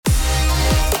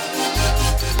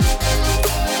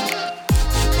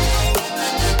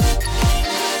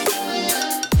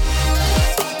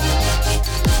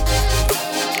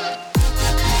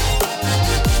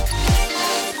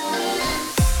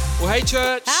Hey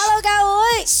church. Hello 教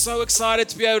會 So excited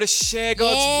to be able to share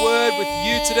God's word with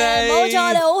you 冇錯，我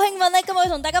today. 哋好興奮咧，今日要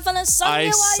同大家分享神嘅 I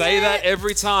話 say that 語。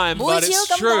 every time, 每 but 次都 it's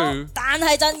咁 true. 講，但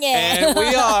係真 And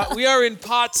嘅。we are in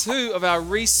part 2 of our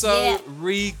Resow Yeah.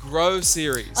 Regrow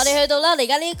series. 我哋去到啦，而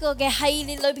家呢個嘅系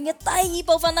列裏邊嘅第二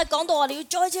部分啦，講到我哋要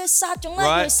再次去撒種啦，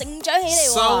 Right. 要去成長起嚟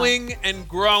喎， Sowing and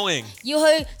growing. 要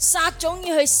去撒種，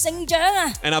要去成長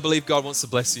啊！ And I believe God wants to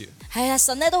bless you. 係啊，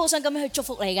神咧都好想咁樣去祝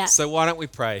福你噶。 So why don't we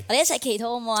pray? 我哋一齊祈禱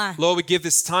好唔好啊？ Lord, we give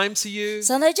this time to you.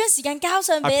 神係將時間交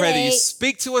上 I 俾 pray that 你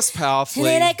you，speak to us 請你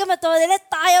powerfully. 咧今日對我哋咧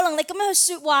大有能力咁樣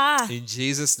去說話。 In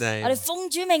Jesus' 我 name. 哋奉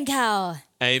主名求，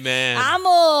 Amen. 阿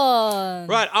門。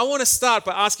 Right, I want to start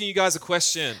by asking you guys a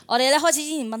question. 我哋咧開始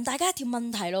之前問大家一條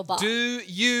問題咯噃， Do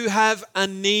you have a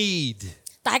need?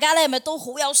 大家咧係咪都好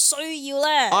有需要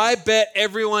咧？ I bet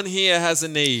everyone here has a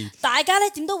need. 大家咧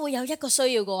點都會有一個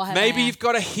需要嘅喎，係咪 Maybe you've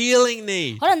got a healing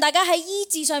need. 可能大家喺醫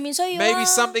治上面需要 Maybe 啦，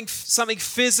 something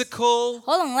physical.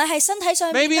 可能咧喺身體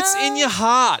上面 Maybe 啦 it's in your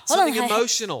heart, 可能 something 係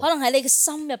emotional. 可能喺你嘅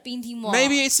心入邊添喎，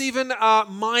 Maybe it's even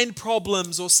mind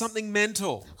problems or something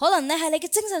mental. 可能咧喺你嘅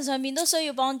精神上面都需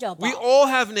要幫助 We 噃。 all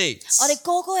have needs. 我哋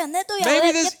個個人咧都有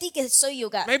Maybe 咧 there's- 一啲嘅需要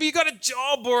㗎。 Maybe you've got a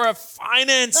job or a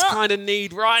finance kind of need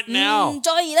right now.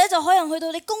 再而咧就可能去到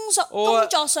你工 Or-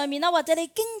 作上面啦，或者你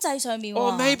經濟上面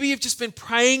Or 喎。 maybe you've just been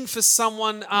praying for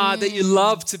someone that you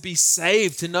love to be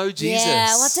saved, to know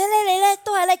Yeah， 或 Jesus. 者咧你咧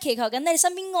都係咧祈求緊你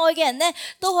身邊愛嘅人咧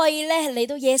都可以咧嚟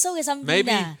到耶穌嘅身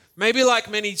邊啊。 Maybe like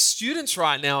many students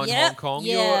right now in Yep, Hong Kong,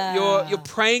 yeah. you're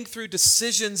praying through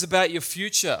decisions about your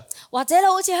future. 或者咧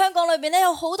好似香港裏邊咧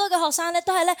有好多嘅學生咧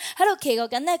都係咧喺度祈求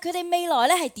緊咧佢哋未來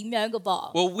咧係點樣嘅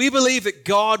噃。 Well, we believe that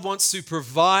God wants to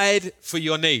provide for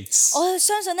your needs. 我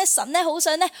相信咧神咧好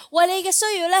想咧為你嘅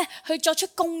需要咧去作出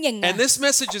供應啊 And！this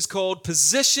message is called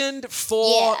Positioned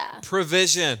for Yeah.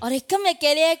 Provision. 我哋今日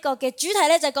嘅呢一個嘅主題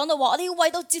咧就係講到話我哋要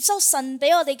為到接收神俾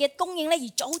我哋嘅供應咧而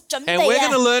做好準 And we're 備 going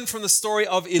to 啊！ learn from the story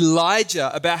of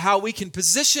Elijah about how we can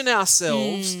position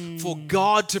ourselves for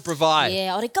God to provide.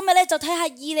 Yeah， 我哋今日咧就睇下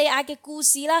以利亞嘅故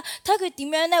事啦，睇佢點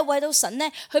樣咧為到神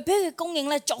咧去俾佢供應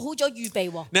咧做好咗預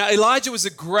備喎。 Now, Elijah was a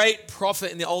great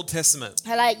prophet in the Old Testament.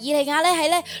 係啦，以利亞咧喺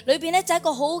咧裏邊咧就係一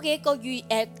個好嘅一個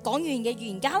講預言嘅預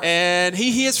言家啦。 And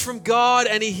he hears from God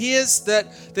and he hears that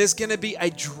there's going to be a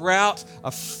drought,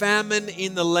 a famine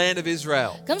in the land of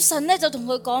Israel. 咁神咧就同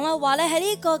佢講啦，話咧喺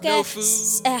呢個嘅 No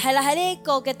food 係啦喺呢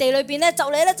個嘅地裏邊咧就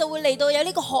嚟咧就會嚟到有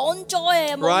呢個旱災啊，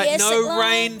有冇 Right? 嘢食 No 啦。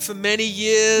 rain for many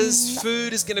years.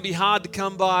 Food is going to be hard to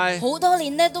come by. 好多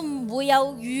年咧都唔會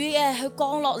有雨嘅去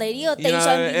降落嚟呢個 You 地 know,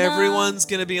 上邊啦。 everyone's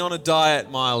going to be on a diet,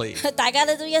 Miley. 大家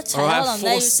咧都一齊 Alright，可能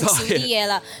咧要食少 forced 啲嘢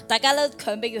啦，大家都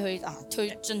強迫佢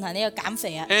去進行呢個減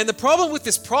肥啊。 And the problem with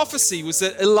this prophecy was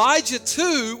that Elijah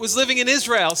too was living in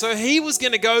Israel. So he was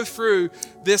going to go through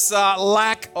this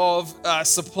lack of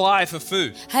supply for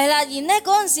food. 係啦，而咧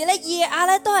嗰陣時咧，以利亞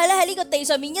咧都係咧喺呢個地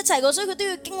上面一齊過，所以佢都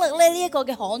要經歷咧呢一個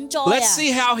嘅旱災 Let's 啊。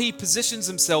 see how he positions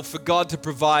himself for God to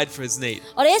provide for his need.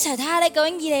 我哋一齊睇下咧，究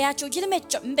竟以利亞做咗啲咩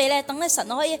準備咧，等咧神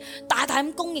可以大大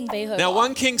咁供應俾佢。 Now,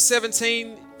 1 Kings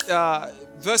 17,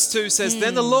 verse 2 says,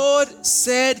 Then the Lord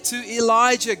said to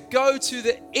Elijah, Go to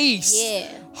the east, Yeah.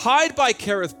 hide by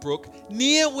Kerith Brook,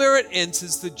 near where it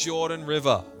enters the Jordan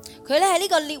River. 佢咧喺呢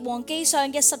個列王記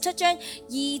上嘅17章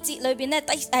2節裏邊咧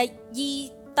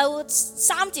，2到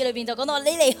3節裏邊就講到你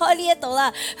離開呢一度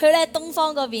啦，去咧東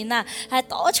方嗰邊啦，係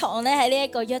躲藏咧喺呢一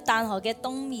個約旦河嘅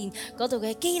東面嗰度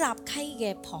嘅基立溪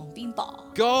嘅旁邊噃。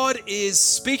God is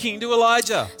speaking to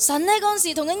Elijah. 神咧嗰陣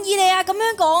時同緊以利亞咁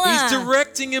樣講 He's 啊，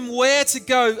 directing him where to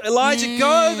go. Elijah, go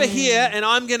over here and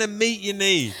I'm going to meet your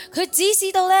need. 佢指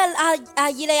示到咧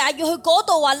以利亞要去嗰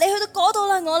度話，你去到嗰度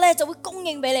啦，我咧就會供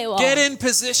應俾你喎。 Get in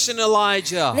position,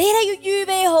 Elijah. 你咧要預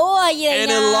備好啊，以利 And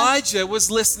亞。 Elijah was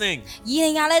listening. 以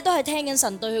利亞咧都係聽緊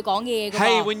神對佢講嘅嘢㗎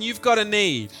Hey, 喎。 when you've got a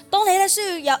need, 當你咧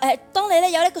需要當你咧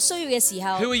有一個需要嘅時候，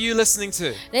 who are you listening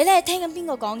to? 你咧係聽緊邊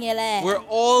個講嘢咧？ We're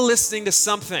all listening to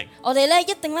something. 我哋咧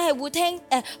一定咧係會聽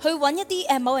去揾一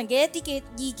啲某人嘅一啲嘅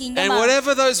意見㗎 And 嘛。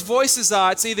 whatever those voices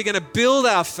are, it's either going to build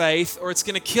our faith or it's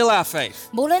going to kill our faith.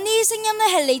 無論呢啲聲音咧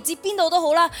係嚟自邊度都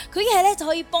好啦，佢一係咧就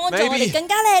可以幫助我 Maybe 哋更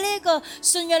加咧喺呢一個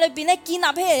信仰裏邊咧建立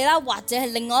起嚟啦，或者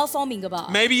係另外一方面㗎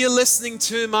噃。 Maybe you're listening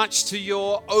too much to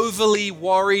your overly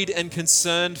worried and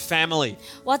concerned family.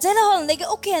 或者咧可能你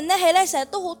嘅屋企人咧係咧成日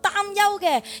都好擔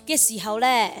憂嘅時候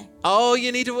咧。Oh,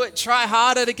 you need to try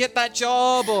harder to get that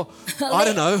job, or I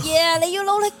don't know. Yeah， 你要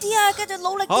努力啲啊，繼續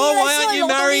努力啲 why 先可 aren't 以 you 攞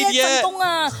到呢 married 一份 yet? 工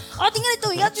啊！點解你到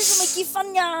而家仲未結婚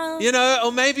㗎？ You know,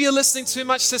 or maybe you're listening too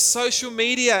much to social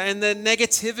media and the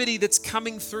negativity that's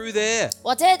coming through there.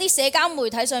 或者係啲社交媒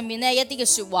體上面咧一啲嘅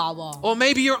説話喎。Or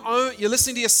maybe you're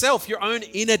listening to yourself, your own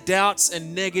inner doubts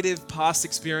and negative past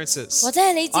experiences. 或者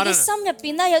係你自己心入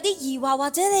邊咧有啲疑惑，或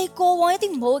者你過往一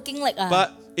啲唔好嘅經歷啊。But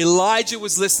Elijah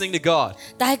was listening to God.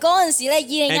 但係嗰陣時咧，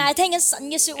以利亞係聽緊神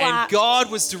嘅説話。And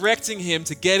God was directing him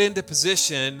to get into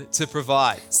position to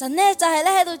provide. 神咧就係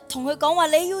咧喺度同佢講話，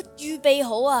你要預備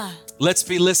好啊。Let's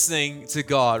be listening to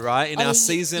God, right? In our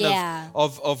season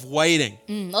of waiting.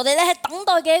 我哋咧喺等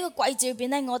待嘅一個季節入邊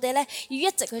咧，我哋咧要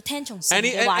一直去聽從神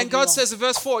嘅話語。And God says in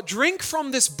verse 4, drink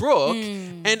from this brook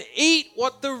and eat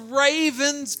what the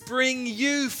ravens bring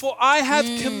you, for I have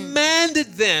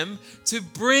commanded them to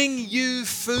bring you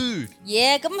food.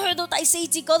 咁去到第4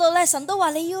節嗰度咧，神都話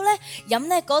你要咧飲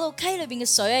咧嗰度溪裏邊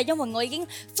嘅水啊，因為我已經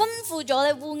吩咐咗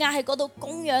咧烏鴉喺嗰度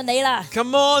供養你啦。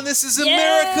Come on, this is a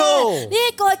miracle. 呢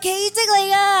一個係奇蹟嚟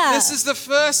噶。This is the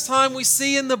first time we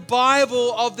see in the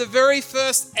Bible of the very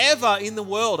first ever in the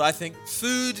world, I think,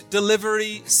 food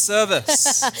delivery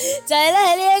service. 就係咧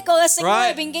喺呢一個嘅聖經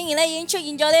裏邊，竟然咧已經出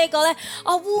現咗呢一個咧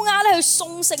烏鴉咧去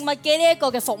送食物嘅呢一個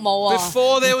嘅服務啊。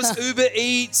Before there was Uber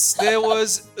Eats, there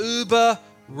was Uber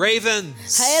Ravens.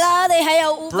 係啦，你喺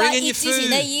有 Uber Eats 之前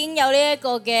咧，已經有呢一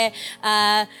個嘅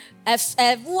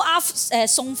烏鴉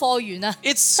送貨員啊。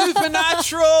It's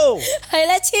supernatural. 係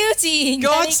咧，超自然嘅呢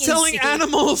God's 件 telling 事。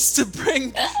 animals to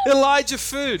bring Elijah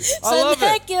food. I love 神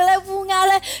咧 it. 叫咧烏鴉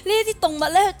咧呢啲動物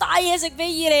咧去帶嘢食俾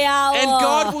以利亞喎。 And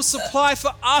God will supply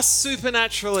for us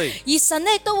supernaturally. 而神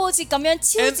咧都好似咁樣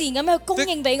超自然咁樣去供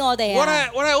應俾我哋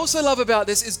啊。What I also love about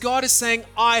this is God is saying,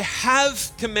 I have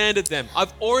commanded them.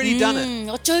 I've already done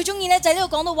it. 我最中意咧就係呢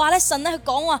度講到話咧，神咧佢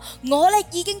講話，我咧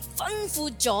已經吩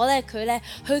咐咗咧佢咧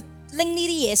去拎呢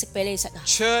啲嘢食俾你食啊。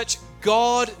Church,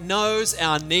 God knows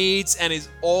our needs and is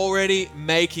already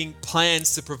making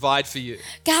plans to provide for you.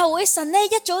 教會神咧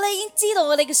一早咧已經知道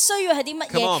我哋嘅需要係啲乜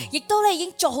嘢，亦都咧已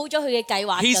經做好咗佢嘅計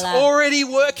劃 He's 㗎啦。already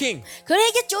working. 佢咧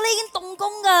一早咧已經動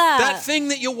工㗎。That thing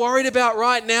that you're worried about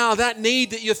right now, that need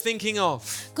that you're thinking of.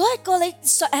 嗰一個你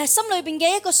心裏邊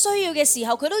嘅一個需要嘅時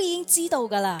候，佢都已經知道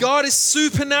㗎啦。God is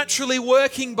supernaturally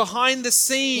working behind the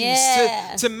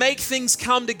scenes to make things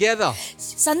come together.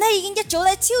 神咧已經一早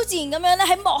咧超自然咁樣咧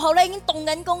喺幕後咧已經動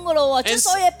緊工㗎咯喎，將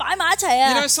所有嘢擺埋一齊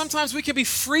啊。You know, sometimes we can be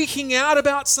freaking out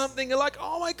about something. You're like,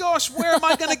 oh my gosh, where am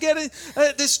I going to get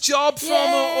this job from?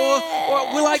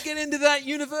 Or will I get into that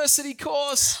university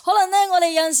course? 可能咧，我哋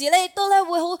有陣時咧都咧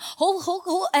會好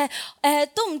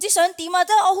都唔知想點啊，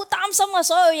即係我好擔心啊，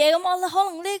所有嘢咁啊，可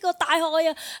能呢個大學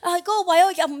啊嗰個位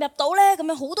我入唔入到咧，咁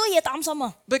樣好多嘢擔心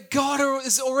啊。But God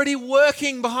is already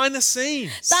working behind the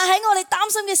scenes. 但係喺我哋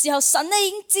擔心嘅時候，神咧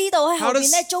已經知道喺後邊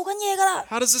咧做緊嘢㗎啦。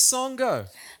How does the song go?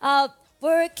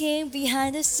 Working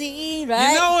behind the scene,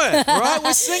 right? You know it, right?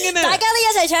 We're singing it. 大家都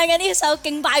一齊唱緊呢首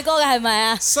敬拜歌嘅係咪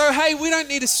啊？ So hey, we don't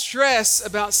need to stress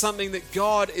about something that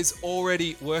God is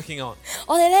already working on.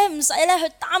 我哋咧唔使咧去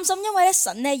擔心，因為咧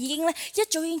神咧已經咧一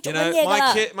早已經做緊嘢㗎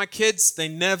啦。My kids, they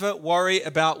never worry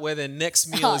about where their next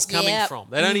meal is coming from.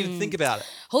 They don't even think about it.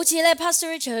 好似咧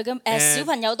Pastor Richard 嘅小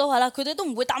朋友都係啦，佢哋都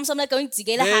唔會擔心咧究竟自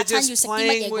己咧下餐要食啲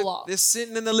乜嘢嘅喎。They're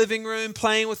sitting in the living room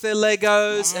playing with their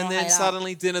Legos, and then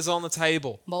suddenly dinner's on the table.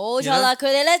 冇錯啦，佢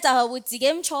哋咧就係會自己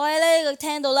咁坐喺呢個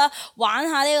廳度啦，玩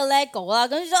下呢個 Lego 啦，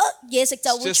跟住嘢食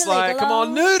就會出嚟㗎啦。Come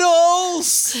on,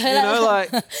 noodles! You know,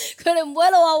 like 佢哋唔會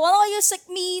喺度話我要食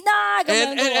麵啊咁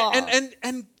樣嘅喎。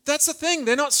And that's the thing.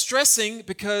 They're not stressing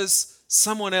because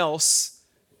someone else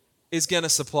is going to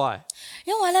supply.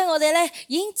 因為咧，我哋咧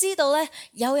已經知道咧，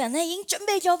有人咧已經準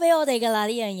備咗俾我哋㗎啦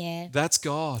呢樣嘢。That's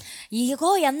God. 而嗰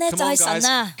個人咧就係神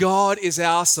啊。God is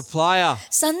our supplier.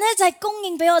 神咧就係供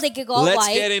應俾我哋嘅嗰位。Let's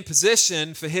get in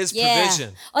position for His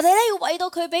provision. 我哋咧要為到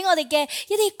佢俾我哋嘅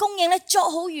一啲供應咧作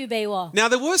好預備喎。Now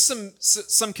there were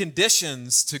some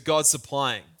conditions to God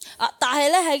supplying. 但係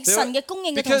咧喺神嘅供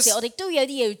應嘅同時，我哋都有啲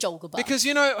嘢要做㗎噃。Because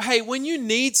you know, hey, when you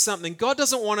need something, God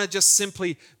doesn't want to just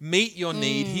simply meet your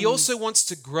need. He also wants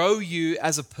to grow you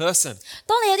as a person.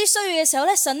 當你有啲需要嘅時候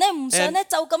咧，神咧唔想咧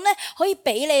就咁咧可以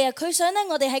俾你啊，佢想咧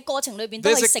我哋喺過程裏邊都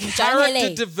係成長起嚟。There's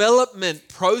a character development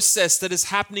process that is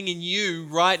happening in you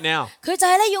right now. 佢就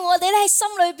係咧要我哋咧喺心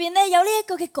裏邊咧有呢一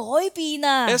個嘅改變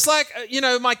啊。It's like, you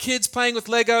know, my kids playing with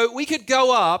Lego. We could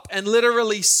go up and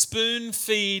literally spoon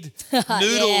feed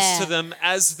noodles skills to them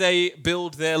as they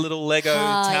build their little Lego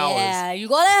towers. 如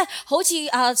果咧好似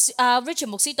Richard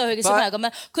牧師對佢嘅小朋友咁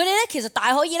樣，佢哋咧其實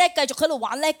大可以咧繼續喺度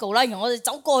玩 LEGO 啦，然後我哋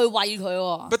走過去餵佢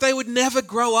喎。But they would never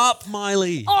grow up,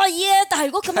 Miley. 但係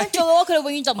如果咁樣做嘅話，佢哋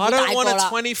永遠就唔會大個啦。I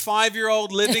don't want a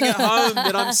 25-year-old living at home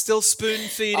that I'm still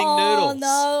spoon-feeding noodles.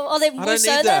 No， 我哋唔會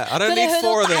想咧，佢哋去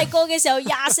到大個嘅時候，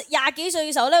廿幾歲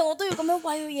嘅時候咧，我都要咁樣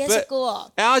餵佢嘢食㗎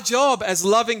喎。Our job as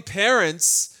loving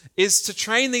parents is to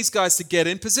train these guys to get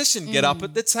in position, get up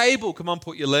at the table. Come on,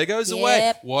 put your Legos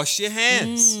away, wash your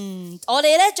hands. 我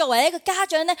哋咧作為一個家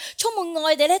長咧，充滿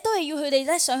愛哋咧，都係要佢哋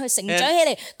咧上去成長起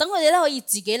嚟，等佢哋咧可以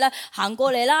自己咧行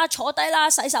過嚟啦、坐低啦、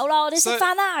洗手啦，我哋食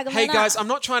飯啦咁樣啦。Hey guys, I'm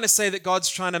not trying to say that God's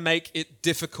trying to make it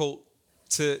difficult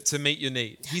to meet your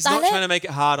need. He's not trying to make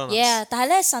it hard on us. 但係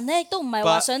咧，神咧亦都唔係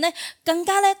話想咧更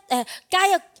加咧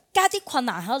加啲困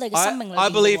難喺我哋嘅生命裏邊。I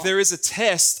believe there is a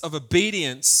test of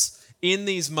obedience in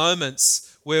these moments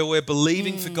where we're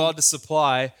believing for God to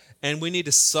supply, and we need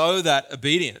to sow that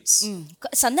obedience.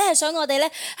 神咧係想我哋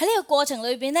咧喺呢個過程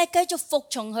裏邊咧繼續服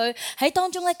從佢，喺當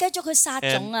中咧繼續去撒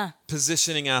種啊。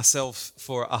Positioning ourselves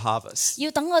for a harvest.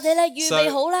 要等我哋咧預備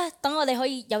好啦，等我哋可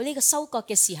以有呢個收割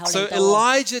嘅時候嚟到。So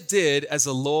Elijah did as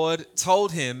the Lord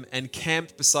told him and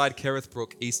camped beside Kerith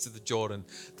Brook east of the Jordan.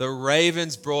 The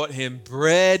ravens brought him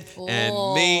bread and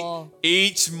meat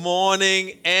each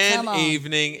morning and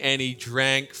evening, and he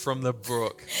drank from the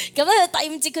brook. 咁咧第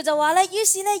5節佢就話咧，於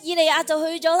是咧以利亞就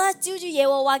去咗啦，照住耶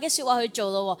和華嘅説話去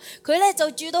做咯。佢咧就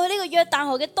住到去呢個約旦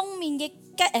河嘅東面嘅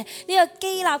呢個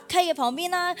基納溪嘅旁邊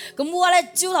啦。咁烏鴉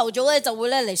咧朝頭早咧就會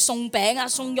咧嚟送餅啊、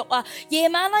送肉啊，夜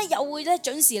晚咧又會咧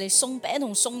準時嚟送餅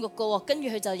同送肉嘅喎。跟住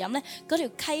佢就飲咧嗰條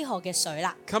溪河嘅水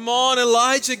啦。Come on,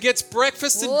 Elijah gets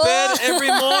breakfast in bed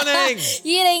every morning.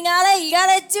 以利亞咧而家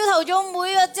咧朝頭早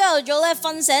每個朝頭早咧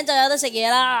瞓醒就有得食嘢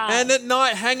啦。And at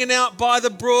night hanging out by the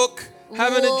brook,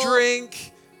 having a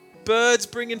drink.Birds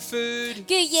bringing food.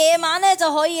 跟住夜晚咧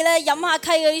就可以咧飲下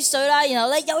溪嗰啲水啦，然後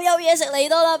咧又有嘢食嚟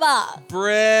到啦吧。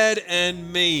Bread and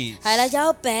meat. 係啦，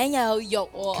有餅又有肉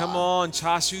喎。Come on,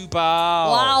 叉燒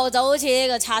包。哇，就好似呢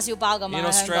個叉燒包咁啊。In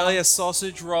Australia,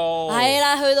 sausage roll. 係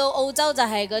啦，去到澳洲就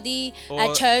係嗰啲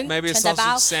腸仔包。Maybe a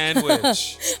sausage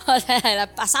sandwich. 或者係啦，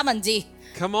白三文治。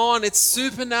Come on, it's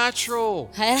supernatural.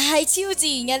 係超自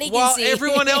然嘅呢件事。While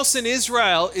everyone else in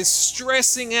Israel is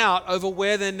stressing out over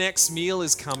where their next meal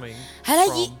is coming. 係啦，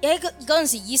嗰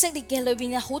陣時以色列嘅裏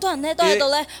邊好多人咧都喺度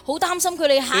咧，好擔心佢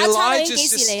哋下一餐究竟幾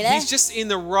時嚟咧。He's just in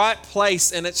the right place,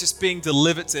 and it's just being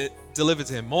delivered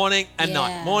to him morning and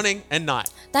night, morning and night.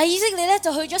 但係以色列咧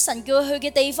就去咗神叫佢去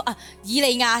嘅地方啊，以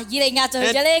利亞就去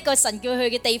咗呢一個神叫佢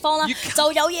去嘅地方啦，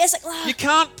就有嘢食啦。You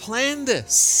can't plan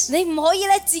this. 你唔可以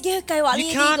咧自己去計劃呢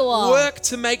啲嘅喎。You can't work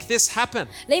to make this happen.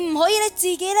 你唔可以咧自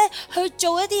己咧去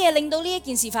做一啲嘢令到呢一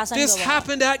件事發生嘅喎。This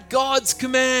happened at God's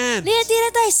command. 呢一啲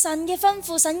咧都係神嘅吩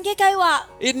咐，神嘅計劃。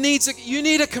You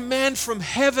need a command from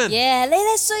heaven. 你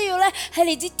咧需要咧係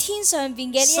嚟自天上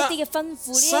邊嘅呢一啲嘅吩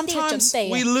咐，呢一啲嘅準備。Sometimes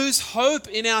we lose hope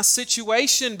in our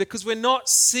situation because we're not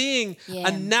seeing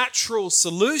a natural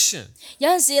solution. 有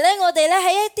陣時咧，我哋咧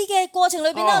喺一啲嘅過程裏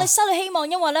邊咧，我哋失去希望，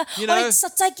因為咧我哋實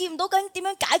際見唔到究竟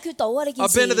點樣解決到啊呢件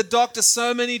事。I've been to the doctor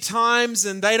so many times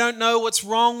and they don't know what's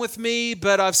wrong with me,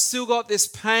 but I've still got this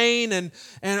pain and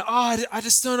I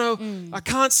just don't know. I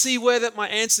can't see where that my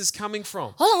answer is coming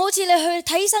from. 可能好似你去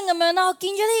睇醫生咁樣啦，我見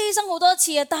咗啲醫生好多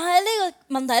次啊，但係呢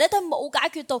個問題咧都係冇解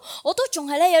決到，我都仲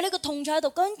係咧有呢個痛楚喺度，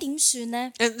究竟點算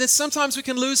呢？ And then sometimes we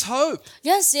can lose hope.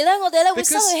 有陣時咧，我哋咧會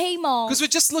失去希望。Because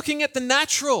we're just looking at the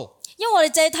natural. 因為我哋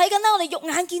淨係睇緊咧我哋肉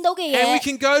眼見到嘅嘢。And we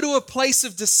can go to a place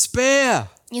of despair.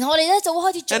 然後我哋咧就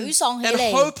會開始沮喪起嚟。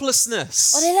And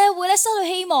hopelessness. 我哋咧會咧失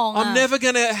去希望啊。I'm never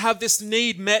going to have this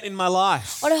need met in my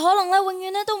life. 我哋可能咧永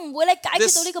遠咧都唔會咧解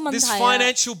決到呢個問題。This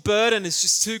financial burden is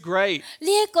just too great. 呢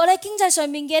一個咧經濟上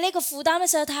面嘅呢個負擔咧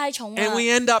實在太重啦。And we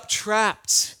end up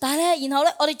trapped. 但係咧，然後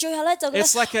咧我哋最後咧就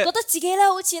覺得自己咧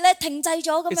好似咧停滯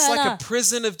咗咁樣 It's like a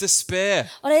prison of despair.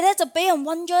 我哋咧就俾人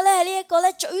困咗咧喺呢一個咧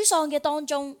沮喪嘅當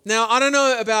中。Now I don't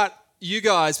know about you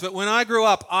guys, but when I grew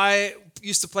up, I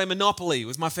used to play Monopoly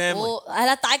with my family. 係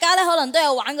啦，大家咧可能都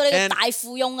有玩過呢個大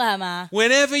富翁啊，係嘛？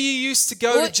 Whenever you used to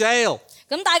go to jail.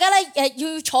 咁大家咧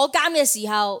要坐監嘅時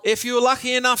候 ，if you were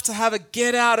lucky enough to have a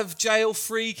get out of jail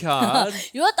free card，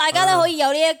 如果大家咧可以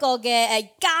有呢一個嘅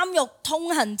監獄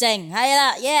通行證，係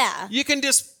啦 ，yeah， you can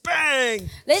just bang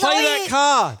你就可 play 以 that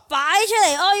card， 擺出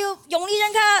嚟，我要用呢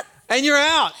張卡 ，and you're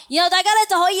out。然後大家咧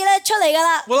就可以咧出嚟噶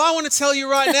啦。Well, I want to tell you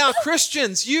right now,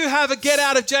 Christians, you have a get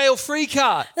out of jail free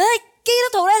card。基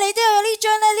督徒咧，你都有呢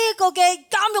張咧呢一個嘅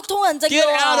監獄通行證 Get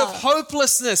out of 喎。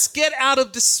 hopelessness. Get out of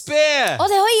despair. 我哋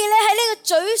可以咧喺呢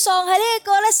個沮喪，喺呢一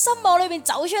個咧失望裏邊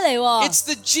走出嚟喎。 It's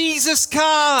the Jesus 就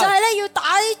card. 係咧要打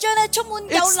呢張咧充滿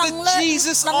有 It's 能 the 量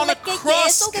Jesus 能 on 力 a 嘅耶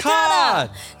cross 穌嘅卡啊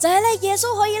card.！就係咧耶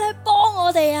穌可以去幫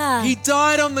我哋啊！ He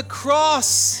died on the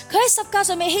cross 佢喺十架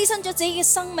上面犧牲咗自己嘅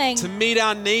生命， to meet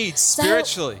our needs 就係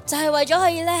spiritually, 就係為咗可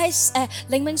以咧喺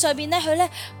靈命上邊咧去咧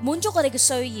滿足我哋嘅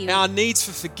需要， our needs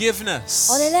for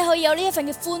forgiveness, 我哋咧可以有呢一份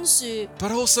嘅寬恕，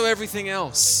 but also everything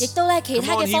else. 亦都咧其 Come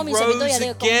他 on, 嘅 He 方面上面都有 rose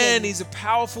呢個供 again. 應。 He's a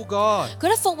powerful God. 佢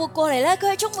咧復活過嚟咧，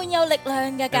佢係充滿有力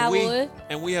量嘅教 And 會。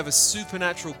 we have a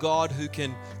supernatural God who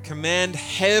can command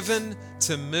heaven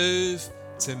to move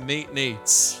to meet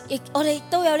needs. 亦我哋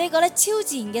都有呢個咧超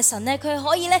自然嘅神咧，佢係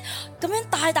可以咧咁樣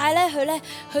大大咧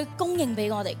去供應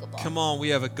俾我哋嘅噃。 Come on, we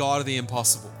have a God of the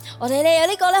impossible. 我哋咧有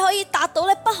呢個咧可以達到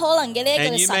咧不可能嘅呢一個 And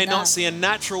嘅 you may 神啊 not。see a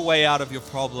natural way out of your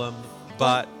problem,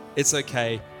 but it's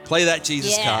okay. Play that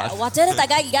Jesus Yeah， card. 或者咧，大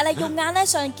家而家咧用眼咧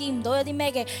上見唔到有啲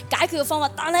咩嘅解決嘅方法，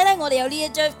但係咧我哋有呢一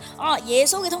張耶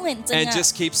穌嘅通靈證 And 啊！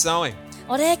 just keep sowing.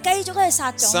 我哋係繼續去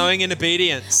撒種， Sowing in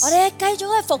obedience. 我哋係繼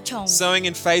續去服從， Sowing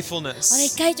in 我哋 faithfulness.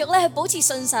 繼續咧去保持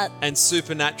信實。 And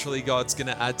supernaturally, God's going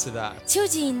to add to that. 超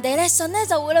自然地咧，神咧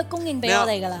就會咧供應俾我 Now,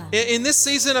 哋噶啦。 in this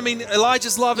season, I mean,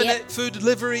 Elijah's loving Yep. it. Food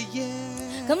delivery, yeah.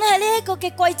 咁喺呢一個嘅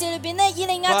季節裏邊咧，以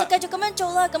利亞 But- 就繼續咁樣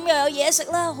做啦，咁又有嘢食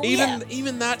啦，好嘢。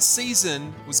 Even that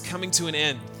season was coming to an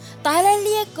end. 但係咧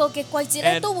呢一個嘅季節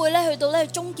咧 And- 都會咧去到咧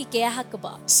終結嘅一刻噶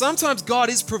噃。 Sometimes God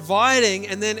is providing,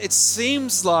 and then it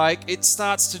seems like it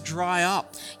starts to dry up.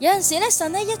 有陣時咧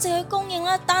神咧一直去供應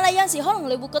啦，但係有陣時可能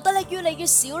你會覺得咧越嚟越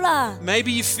少啦。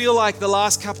 Maybe you feel like the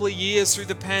last couple of years through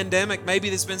the pandemic, maybe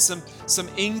there's been some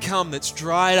income that's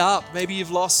dried up. Maybe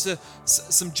you've lost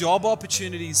some job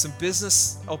opportunities, some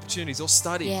business opportunities, or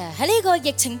study. 喺呢個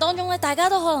疫情當中咧，大家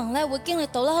都可能咧會經歷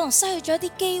到啦，可能失去咗一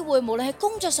啲機會，無論係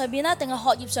工作上邊啦，定係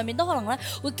學業上面都可能咧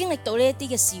會經歷到呢一啲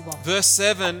嘅事喎。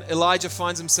 Verse 7, Elijah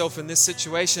finds himself in this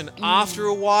situation. After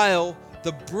a while,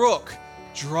 the brook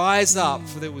dries up,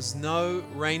 for there was no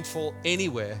rainfall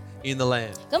anywhere in the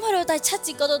land. 咁去到第7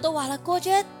節嗰度都話啦，過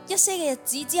咗一些嘅日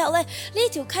子之後咧，呢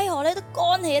條溪河咧都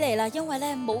乾起嚟啦，因為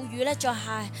咧冇雨咧再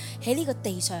下喺呢個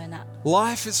地上啦。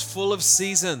 Life is full of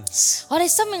seasons. 我哋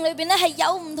生命裏邊咧係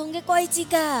有唔同嘅季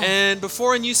節㗎。 And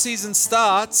before a new season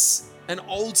starts, an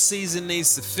old season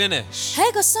needs to finish. 喺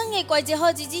一個新嘅季節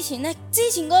開始之前咧，之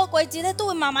前嗰個季節咧都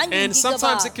會慢慢完 And 結㗎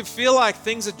sometimes 噃 it。can feel like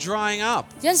things are drying up.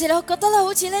 有陣時你會覺得咧，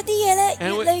好似呢啲嘢咧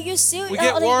And 越嚟越少， We 我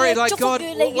get 哋 worried 嘅 like, 祝福 God,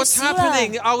 越嚟越 what's 少啦。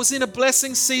 happening? I was in a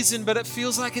blessing season, but it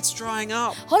feels like it's drying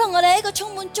up. 可能我哋喺一個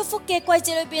充滿祝福嘅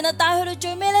季節裏邊啦，但係去到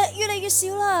最尾咧，越嚟越少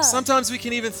啦。 Sometimes we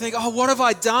can even think, oh, what have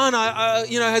I done?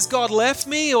 Has God left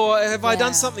me, or have I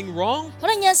done Yeah. something wrong? 可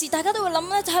能有陣時大家都會諗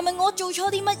咧，係咪我做錯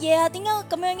啲乜嘢啊？點解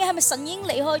咁樣嘅？係咪神已經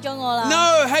離開咗我啦？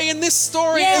 No, hey, in this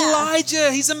story, Yeah. Elijah,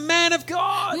 he's a man of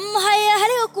God. 唔係啊！喺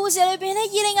呢個故事裏邊咧，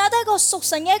以利亞都係一個屬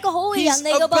神嘅一個好嘅 He's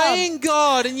人嚟噶噃。 obeying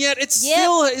God, and yet it Yep.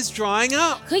 still is drying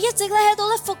up. 佢一直咧喺度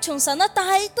咧服從神啦，但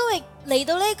係都係嚟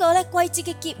到呢個咧季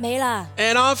節嘅結尾啦。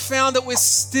 And I've found that we're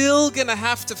still going to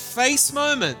have to face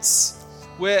moments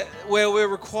where we're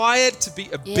required to be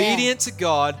obedient to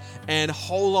God and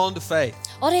hold on to faith.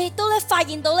 我哋亦都咧發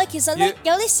現到咧，其實咧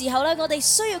You- 有啲時候咧，我哋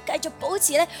需要繼續保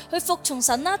持咧去服從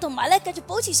神啦，同埋咧繼續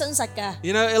保持信實㗎。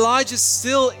You know, Elijah's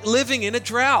still living in a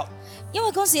drought. 因為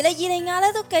嗰時咧，以利亞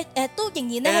咧都仍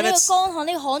然咧喺 And 呢個 it's- 乾旱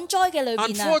呢個旱災嘅裏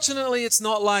邊啊。 Unfortunately, it's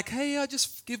not like, hey, I just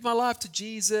give my life to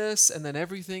Jesus and then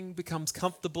everything becomes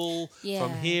comfortable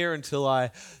from Yeah. here until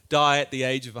I die at the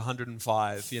age of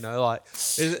 105.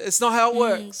 It's not how it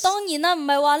works. 當然啦，唔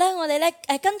係話咧，我哋咧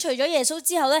跟隨咗耶穌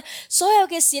之後咧，所有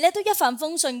嘅事咧都一帆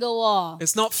風順㗎喎，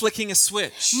 It's not flicking a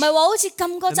switch. 唔係話好似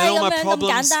撳個 And 掣 then all 咁 my 樣咁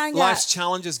簡 problems, 單 life's 㗎。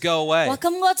challenges go away. 哇，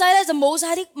撳個掣咧就冇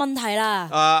晒啲問題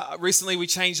啦。 Recently, we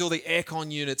changed all the aircon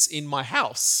units in my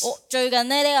house. 最近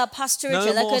咧呢個 Pastor No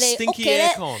Richard 咧， more 佢哋屋 stinky 企咧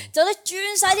aircon 就咧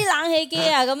轉晒啲冷氣機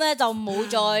啊，咁咧就冇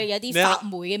再有啲發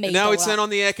霉嘅味道 now we turn 啦。 on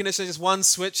the air conditioner, just one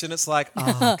switch, and it's like,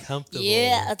 comfortable.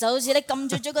 Yeah，就好似你撳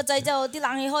住咗個掣之後，啲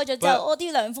冷氣開咗之 But 後，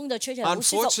啲涼風就吹出嚟，好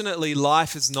舒服。 Unfortunately,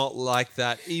 life is not like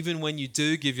that, even when you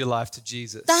do give your life to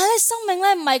Jesus. 但係咧，生命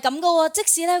咧唔係咁噶喎，即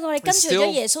使咧我哋跟隨咗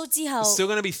still- 耶穌之後 There's，still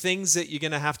going to be things that you're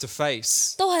going to have to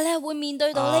face. 都係咧會面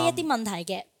對到呢一啲問題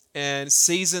嘅。 And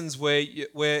seasons where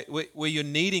you're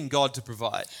needing God to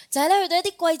provide. 就係咧去到一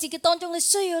啲季節嘅當中，你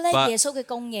需要咧 But- 耶穌嘅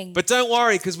供應。 But don't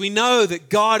worry, because we know that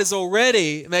God is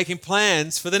already making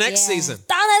plans for the next Yeah. season.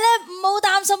 但係咧唔好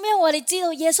擔心，因為我哋知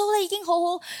道耶穌咧已經好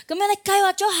好咁樣咧計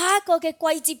劃咗下一個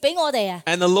嘅季節俾我哋啊。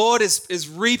 And the Lord is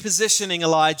repositioning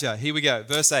Elijah. Here we go,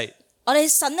 verse 8. 我哋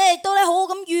神咧亦都咧好好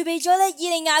咁預備咗咧以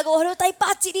利亞嘅，去到第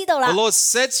8節呢度 The 啦。 Lord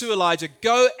said to Elijah,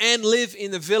 "Go and live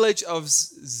in the village of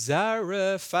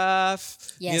Zarephath,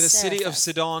 near the city of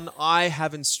Sidon. I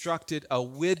have instructed a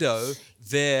widow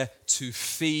there to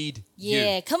feed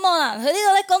you." Come on 啊！佢呢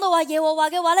度咧講到話耶和華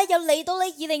嘅話咧，又嚟到咧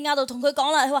以利亞度同佢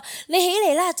講啦。佢話：你起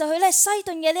嚟啦，就去咧西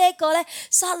頓嘅呢一個咧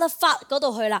撒勒法嗰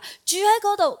度去啦。住喺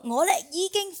嗰度，我咧已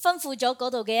經吩咐咗嗰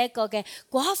度嘅一個嘅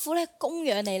寡婦咧供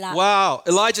養你啦。Wow,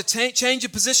 Elijah, change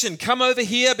your position. Come over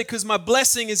here because my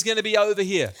blessing is going to be over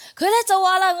here. 佢咧就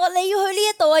話啦：你要去呢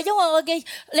一度啊，因為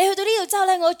你去到呢度之後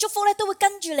咧，我嘅祝福咧都會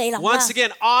跟住你臨啦。Once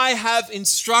again, I have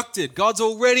instructed. God's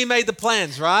already made the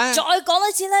plans, right? 再講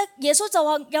一次咧，耶穌就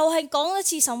話又係講一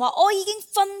次神話，我已經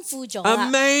吩咐咗啦。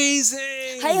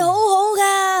Amazing. 係好好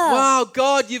噶。Wow,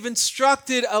 God, you've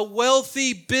instructed a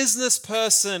wealthy business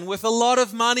person with a lot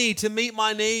of money to meet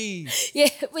my needs.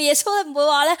 耶穌唔會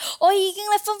話咧，我已經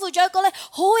咧吩咐咗一個咧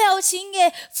好有錢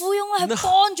嘅富翁咧去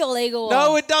幫助你嘅喎。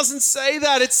No, it doesn't say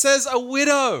that. It says a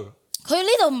widow. 佢呢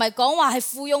度唔係講話係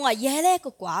富翁啊，而係呢一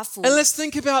個寡婦。And let's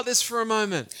think about this for a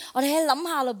moment. 我哋喺諗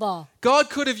下咯噃。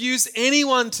God could have used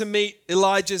anyone to meet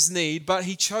Elijah's need, but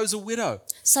he chose a widow.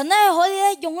 神咧可以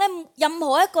咧用咧任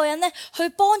何一個人咧去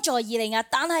幫助以利亞，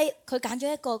但係佢揀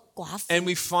咗一個寡婦。And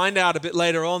we find out a bit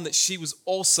later on that she was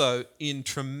also in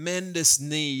tremendous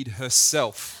need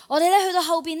herself. 我哋咧去到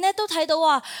後邊咧都睇到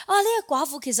話呢個寡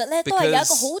婦其實咧都係有一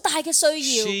個好大嘅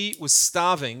需要。She was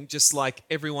starving just like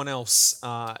everyone else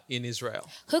in Israel.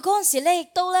 佢嗰陣時咧亦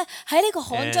都咧喺呢個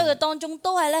旱災嘅當中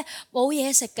都係咧冇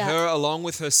嘢食㗎。Her along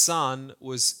with her son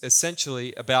was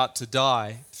essentially about to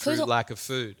die through lack of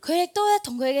food. 佢亦都咧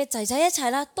同佢嘅仔仔一齊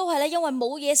啦，都係咧因為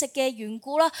冇嘢食嘅緣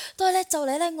故啦，都係咧就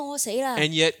嚟咧餓死啦。And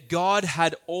yet God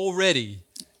had already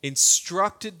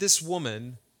instructed this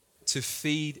woman to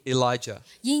feed Elijah.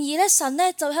 然而咧，神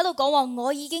咧就喺度講話，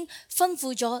我已經吩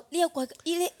咐咗呢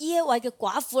一位嘅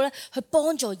寡婦咧去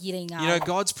幫助以利亞。You know,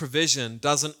 God's provision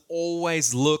doesn't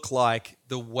always look like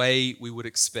the way we would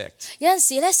expect. 有陣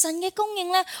時咧，神嘅供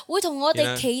應咧會同我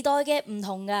哋期待嘅唔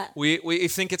同㗎。We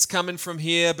think it's coming from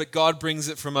here, but God brings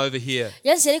it from over here.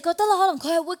 有陣時你覺得啦，可能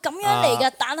佢係會咁樣嚟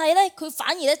㗎，但係咧佢反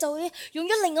而咧就會用咗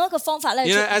另外一個方法咧。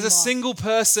You know, as a single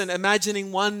person,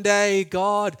 imagining one day,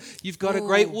 God, you've got a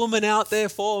great woman out there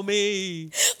for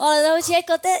me. 我哋好似一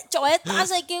個作為單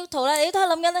身基督徒咧，你都係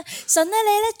諗緊咧，神咧你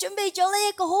咧準備咗呢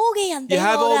一個好好嘅人俾 You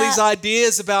have 我 all these 㗎。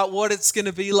 ideas about what it's going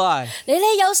to be like. 你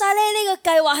咧有晒咧呢個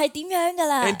計劃係點樣㗎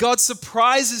啦？ And God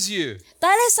surprises you.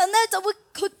 但係咧神咧就會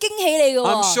佢驚喜你㗎喎。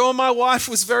I'm sure my wife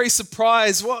was very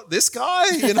surprised. What, this guy?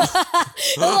 You know?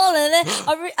 咁我哋咧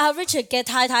阿 Richard 嘅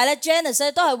太太咧 Janice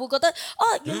咧都係會覺得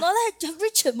原來咧係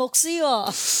Richard 牧師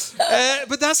喎。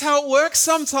But that's how it works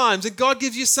sometimes. And God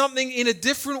gives you something in a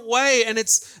different way, and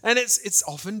it's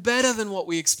often better than what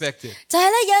we expected. 就係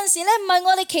咧有陣時咧唔係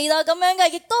我哋期待咁樣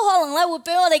嘅，亦都可能咧會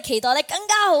比我哋期待咧更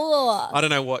加好嘅喎。I don't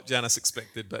know what Janice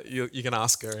expected, but you can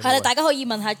ask her. 係啦， Anyway. 大家可以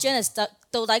問下 Janice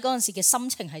到底嗰陣時嘅心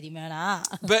情係點樣啦。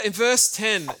But in verse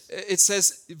 10, it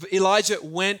says, Elijah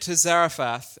went to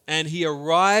Zarephath, and he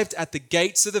arrived at the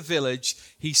gates of the village.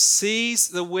 He sees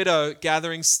the widow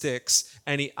gathering sticks,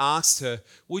 and he asked her,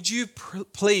 "Would you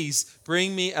please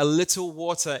bring me a little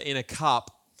water in a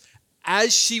cup?"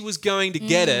 As she was going to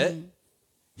get it,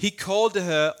 he called to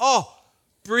her, "Oh,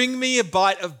 bring me a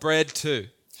bite of bread too."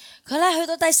 佢咧去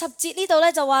到第10節呢度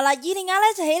咧就話啦，以利亞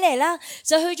咧就起嚟啦，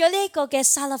就去咗呢一個嘅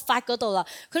撒勒法嗰度啦。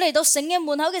佢嚟到城嘅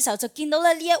門口嘅時候，就見到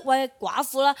咧呢一位寡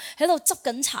婦啦喺度執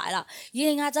緊柴啦。以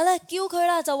利亞就咧叫佢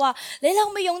啦，就話：你咧可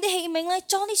唔可以用啲器皿咧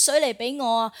裝啲水嚟俾我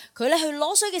啊？佢咧去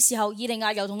攞水嘅時候，以利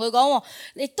亞又同佢講：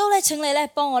亦都咧請你咧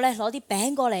幫我咧攞啲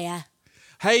餅過嚟啊！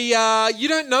 Hey, you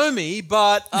don't know me,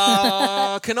 but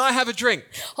can I have a drink?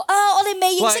 我哋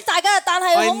未認識大家，但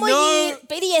係可唔可以 I know-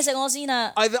 俾啲嘢食我先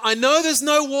啊？ I know there's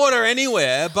no water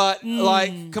anywhere, but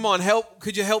come on,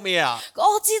 could you help me out?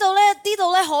 我知道咧呢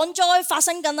度咧旱災發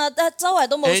生緊啦，周圍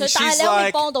都冇水， And 但係 she's 你可唔可以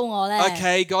like, 幫到我咧？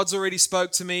 okay, God's already spoke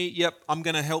to me. Yep, I'm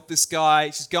going to help this guy.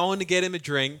 She's going to get him a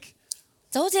drink.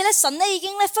 就好似咧神咧已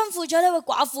經咧吩咐咗呢位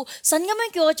寡婦，神咁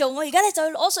樣叫我做，我而家咧就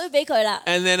去攞水俾佢啦。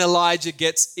 And then Elijah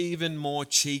gets even more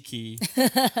cheeky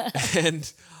and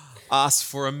asks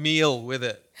for a meal with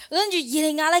it. 跟住以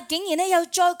利亞咧竟然咧又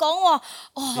再講話，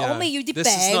可唔可以要啲 This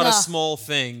is 餅 not a 啊？ small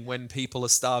thing when people are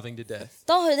starving to death.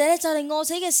 當佢哋咧就嚟餓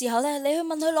死嘅時候咧，你去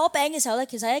問佢攞餅嘅時候咧，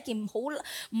其實係一件好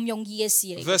唔容易嘅事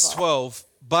嚟嘅。 Verse 12,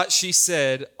 but she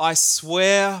said, I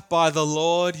swear by the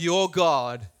Lord your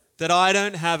God that I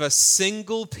don't have a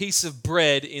single piece of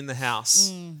bread in the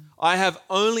house. I have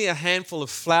only a handful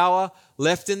of flour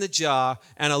left in the jar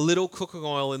and a little cooking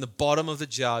oil in the bottom of the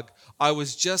jug. I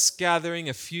was just gathering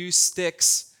a few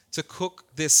sticks to cook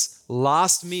this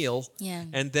last meal, Yeah.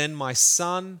 and then my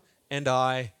son and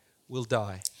I will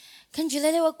die. 跟住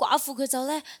咧呢位寡婦佢就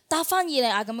咧答翻以利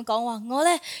亞咁樣講話，我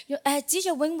咧指着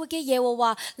永活嘅耶和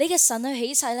華你嘅神去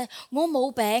起誓咧，我冇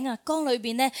餅啊，缸裏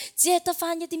邊咧只係得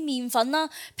翻一啲麵粉啦，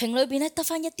瓶裏邊咧得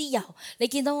翻一啲油。你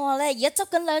見到我咧而家執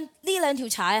緊呢兩條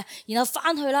柴啊，然後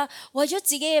翻去啦，為咗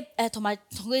自己同埋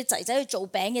同佢仔仔去做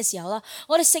餅嘅時候啦，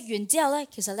我哋食完之後咧，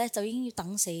其實咧就已經要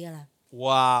等死㗎啦。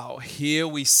Wow, here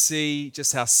we see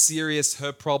just how serious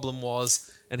her problem was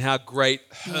and how great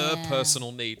her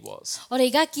personal need was. 我哋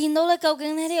而家見到咧，究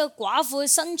竟呢個寡婦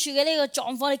身處嘅呢個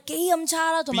狀況係幾咁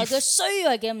差啦，同埋佢需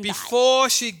要係幾咁大。Before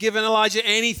she'd given Elijah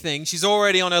anything, she's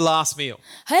already on her last meal.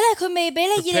 係咧，佢未俾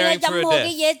咧以利亞任何嘅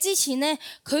嘢之前咧，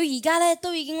佢而家咧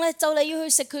都已經咧就嚟要去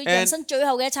食佢人生最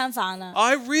後嘅一餐飯啦。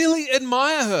I really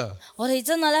admire her. 我哋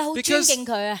真係咧好尊敬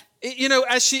佢啊！ You know,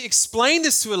 as she explained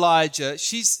this to Elijah,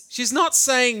 she's not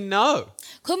saying no.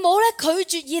 佢冇咧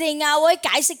拒絕以利亞喺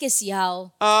解釋嘅時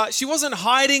候。She wasn't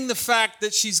hiding the fact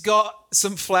that she's got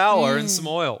some flour and some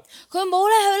oil. 佢冇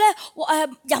咧去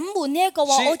咧隱瞞呢一個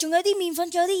話，我仲有啲麵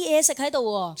粉，仲有啲嘢食喺度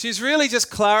喎。She's really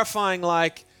just clarifying,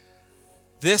 like,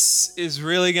 this is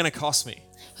really going to cost me.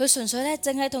 佢純粹咧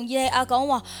淨係同以利亞講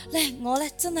話咧，我咧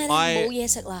真係咧冇嘢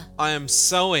食啦。I am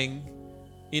sowing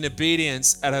in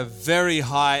obedience at a very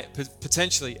high,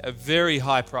 potentially a very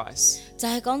high price. 就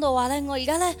係講到話咧，我而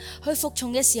家咧去服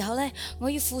從嘅時候咧，我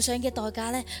要付上嘅代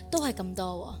價咧都係咁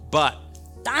多喎。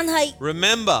但係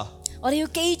remember, 我哋要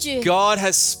記住 God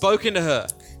has spoken to her.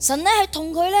 神咧係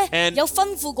同佢咧有吩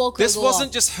咐過佢嘅喎。 This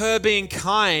wasn't just her being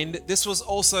kind, this was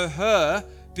also her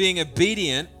being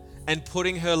obedient and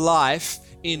putting her life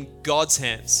in God's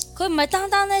hands. 佢唔係單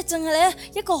單咧，淨係咧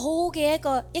一個好好嘅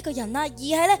一個人啦，而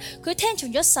係咧佢聽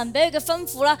從咗神俾佢嘅吩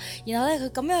咐啦，然後咧佢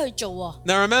咁樣去做喎。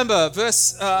Now remember,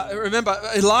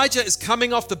 Elijah is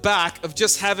coming off the back of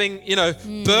just having,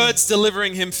 birds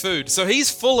delivering him food. So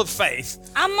he's full of faith.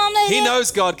 啱啱咧 He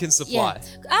knows God can supply.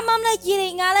 啱啱咧以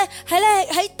利亞咧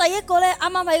喺第一個咧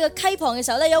啱啱喺個溪旁嘅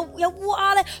時候咧，有烏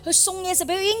鴉咧去送嘢食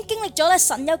俾佢，已經經歷咗咧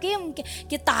神有幾咁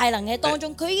嘅大能嘅當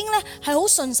中，佢已經咧係好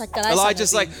信實㗎啦。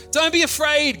Elijah's like, don't be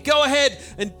afraid, go ahead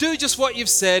and do just what you've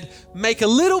said. Make a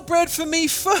little bread for me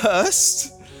first,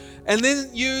 and then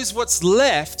use what's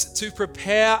left to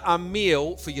prepare a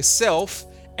meal for yourself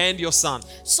and your son.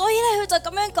 所以咧，佢就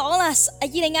咁樣講啦。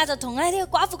以利亞就同呢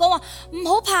個寡婦講話：唔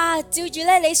好怕，照住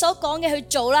咧你所講嘅去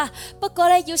做啦。不過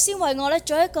咧，要先為我咧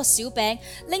做一個小餅，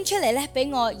拎出嚟咧俾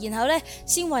我，然後咧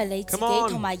先為你自己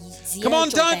同埋兒子做餅。Come on,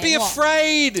 don't be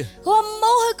afraid. 佢話唔好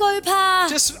去懼怕。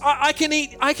Just I can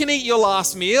eat your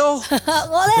last meal.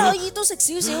 我咧可以都食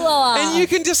少少喎。And you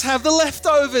can just have the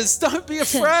leftovers. Don't be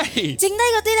afraid. 剩低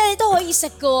嗰啲咧你都可以食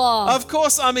㗎喎。Of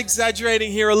course, I'm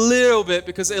exaggerating here a little bit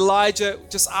because Elijah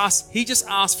he just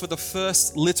asked for the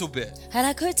first little bit. 係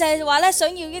啦，佢就係話咧想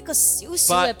要一個少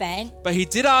少嘅餅。But he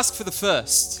did ask for the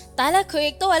first. 但係咧，佢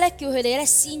亦都係咧叫佢哋咧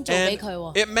先做俾佢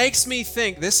喎。It makes me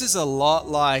think this is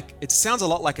it sounds a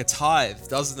lot like a tithe,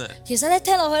 doesn't it? 其實咧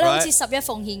聽落去咧好似十一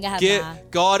奉獻嘅係嘛？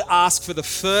 God asked for the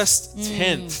first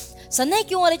tenth. 神咧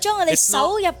叫我哋將我哋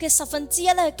收入嘅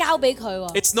1/10咧去交俾佢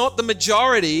喎。It's not the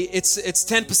majority, it's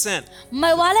 10%. 唔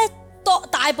係話咧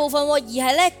大部分喎，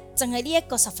而係咧淨係呢一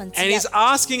個1/10。And he's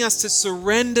asking us to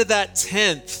surrender that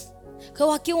 10th. 佢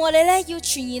話叫我哋咧要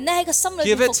全然咧喺個心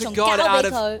裏邊服從，交俾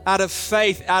佢。Out of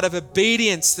faith, out of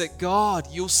obedience, that God,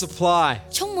 you'll supply.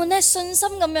 充滿咧信心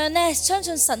咁樣咧，相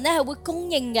信神咧係會供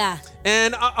應㗎。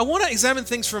And I want to examine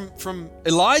things from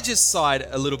Elijah's side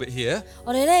a little bit here.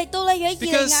 我哋咧亦都咧要喺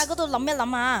以利亞嗰度諗一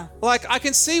諗啊。Like I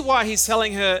can see why he's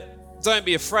telling her, "Don't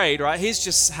be afraid," right? He's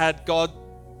just had God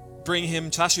bring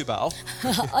him chashu bao.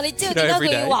 我哋知道點解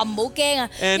佢要話唔好驚啊？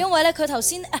因為咧佢頭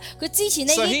先佢之前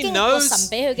咧已經經歷過神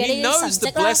俾佢嘅呢啲神蹟啦。He knows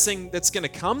the blessing that's going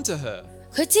to come to her.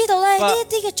 佢知道咧呢一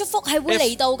啲嘅祝福係會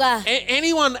嚟到㗎。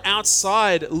Anyone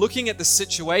outside looking at the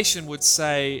situation would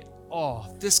say, "Oh,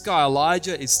 this guy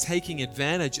Elijah is taking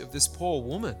advantage of this poor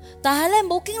woman." 但係咧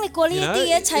冇經歷過呢一啲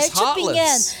嘅一切喺出邊嘅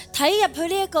人睇入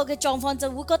去呢一個嘅狀況，就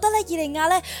會覺得咧以利亞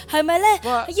咧係咪咧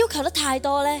要求得太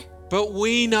多咧？ But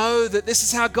we know that this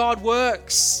is how God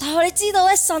works. 但係我哋知道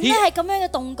咧，神咧係咁樣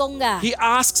嘅動工㗎。He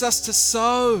asks us to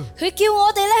sow. 佢叫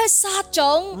我哋咧去撒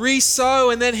種。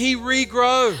Re-sow and then he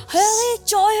regrows. 係啊，你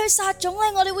再去撒種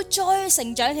咧，我哋會再去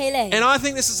成長起嚟。And I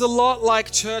think this is a lot like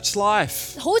church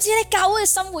life. 好似咧教會嘅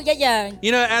生活一樣。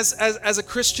You know, as a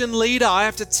Christian leader, I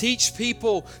have to teach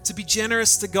people to be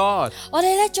generous to God. 我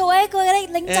哋咧作為一個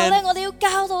領袖咧，我哋要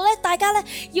教導咧大家咧，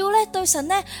要咧對神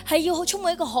咧係要好充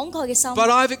滿一個慷慨嘅心。But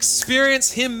I've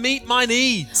experienced him meet my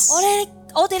needs.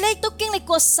 我哋咧都經歷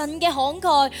過神嘅慷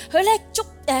慨，佢咧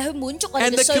去滿足我哋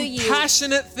And 嘅 the 需要。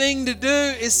 compassionate thing to do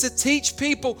is to teach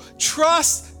people,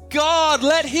 trust God,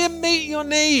 let Him meet your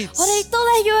needs. 我哋都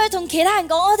咧要去同其他人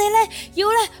講，我哋咧要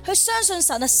咧去相信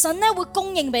神啊，神咧會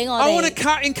供應俾我 I want 哋。 to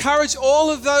encourage all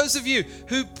of those of you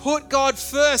who put God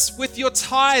first with your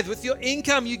tithe, with your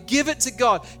income. You give it to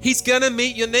God. He's going to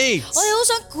meet your needs. 我哋好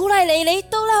想鼓勵你，你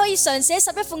都咧可以嘗試喺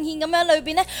11奉獻咁樣裏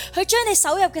邊咧，去將你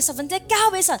手入嘅10%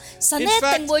交俾神，神咧 In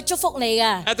fact, 一定會祝福你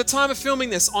噶。 At the time of filming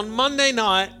this, on Monday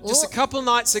night, just a couple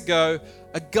nights ago,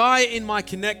 a guy in my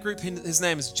Connect group, his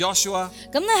name is Joshua.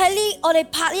 咁咧喺我哋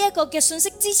拍呢一個嘅信息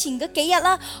之前嗰幾日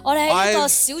啦，我哋喺呢個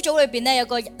小組裏邊咧有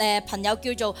個朋友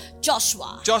叫做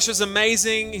Joshua。 Joshua's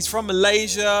amazing. He's from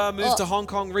Malaysia, moved to Hong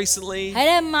Kong recently. 喺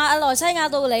咧馬來西亞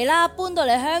度嚟啦，搬到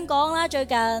嚟香港啦最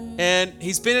近。And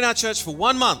he's been in our church for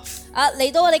 1 month.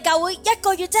 嚟到我哋教會1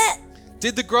個月啫。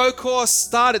 Did the grow course,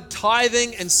 started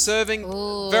tithing and serving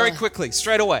very quickly,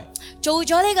 straight away. 做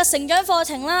咗呢個成長課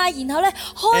程啦，然後咧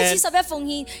開始11奉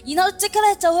獻，然後即刻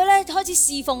咧就去咧開始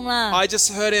侍奉啦。 I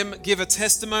just heard him give a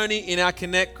testimony in our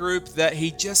Connect group that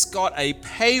he just got a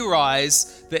pay rise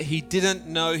that he didn't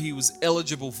know he was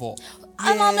eligible for.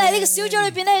 啱啱咧呢個小組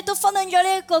裏邊咧都分享咗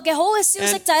呢一個嘅好嘅消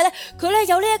息，就係咧佢咧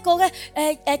有呢一個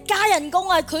嘅加人工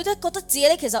啊，佢都覺得自己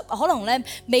咧其實可能咧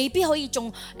未必可以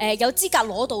仲有資格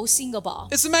攞到先噶噃。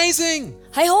 It's amazing.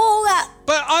 係好好噶。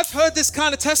 But I've heard this kind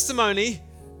of testimony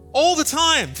all the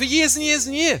time for years and years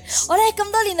and years. 我哋咁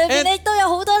多年裏邊咧都有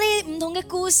好多呢唔同嘅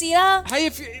故事啦。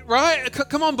 Hey, right?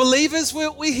 Come on, believers,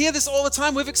 we hear this all the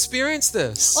time. We've experienced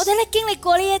this. 我哋咧經歷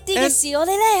過呢一啲嘅事，我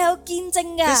哋咧係有見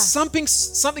證噶。 There's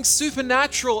something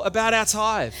supernatural about our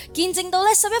tithe. 見證到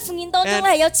咧11奉獻當中咧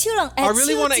係有I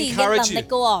really want 超 to 自然嘅 encourage 能力 you.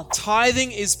 噶喎。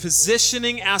 Tithing is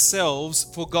positioning ourselves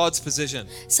for God's provision.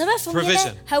 11奉獻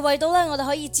咧係為到咧我哋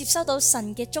可以接收到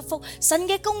神嘅祝福、神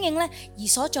嘅供應咧而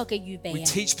所作嘅預 We 備啊！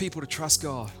 teach people to trust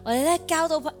God. 我哋咧教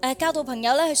導朋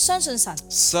友咧去相信神，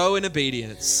 Sow in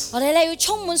obedience 我哋咧要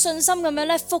充滿信心咁樣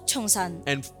咧服從神，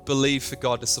 and believe for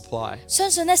God to supply. 相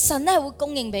信咧神咧係會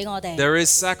供應俾我哋。 There is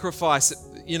sacrifice,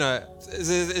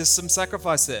 there's some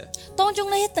sacrifice there. 當中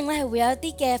咧一定咧係會有一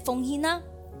啲嘅奉獻啦。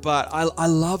 But I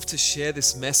love to share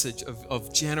this message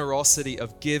of generosity, of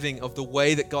giving, of the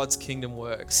way that God's kingdom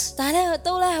works. 但係咧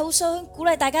都咧好想鼓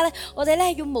勵大家咧，我哋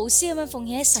咧要無私咁樣奉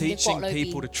獻喺神嘅國 Teaching 裏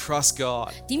people to 邊。 trust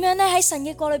God. 點樣咧喺神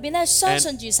嘅國裏邊咧相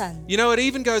信住神？ You know, it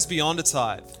even goes beyond a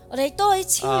tithe. 我哋都可以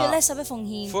超越咧11奉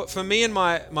獻。 For me and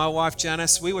my wife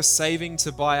Janice, we were saving to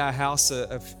buy our house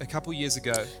a couple years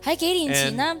ago. 喺幾年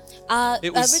前啦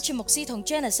，it was- Richard牧師同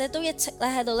Janice 咧都一直咧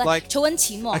喺度咧 Like- 儲緊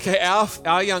錢喎。 Okay,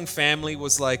 our young family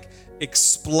was like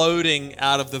exploding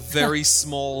out of the very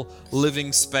small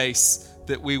living space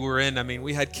that we were in. I mean,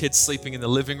 we had kids sleeping in the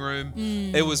living room.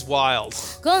 It was wild.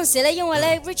 嗰陣時咧，因為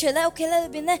咧 Richard 咧屋企咧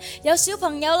裏邊咧有小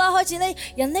朋友啦，開始咧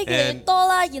人咧越嚟越多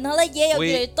啦，然後咧嘢又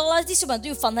越嚟越多啦，啲小朋友都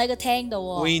要瞓喺個廳度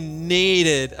喎。 We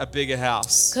needed a bigger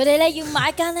house. 佢哋咧要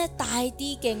買間咧大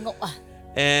啲嘅屋啊。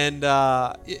 And,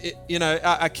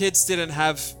 our kids didn't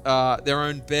have their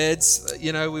own beds.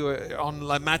 We were on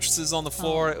like mattresses on the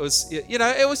floor. It was,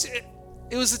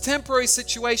 it was a temporary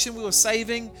situation. We were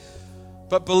saving,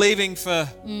 but believing for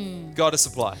God to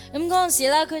supply. 咁嗰陣時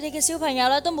咧，佢哋嘅小朋友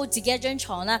咧都冇自己一張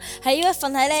床啦，係要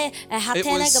瞓喺咧客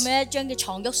廳咧咁樣一張嘅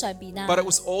床褥上邊啦。 But it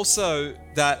was also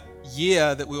that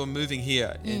year that we were moving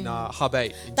here in Hub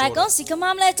 8. 但係嗰時咁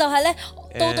啱咧，就係咧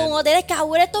到我哋咧教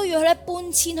會咧都要去咧搬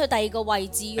遷去第二個位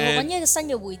置，要揾一個新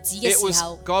嘅會址嘅時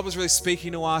候。 God was really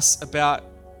speaking to us about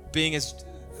being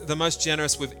the most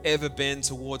generous we've ever been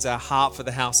towards our heart for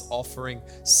the house offering,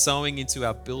 sowing into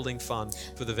our building fund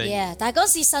for the venue. 但係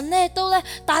嗰時神咧都咧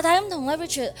大大咁同咧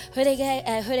Richard 佢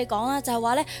哋講啦，就係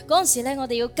話咧嗰陣時咧我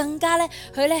哋要更加咧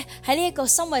去咧喺呢一個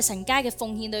心為神家嘅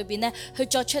奉獻裏邊咧去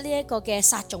作出呢一個嘅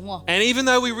撒種喎。 And even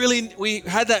though we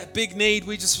had that big need,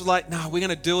 we just were like, no, we're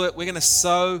going to do it. We're going to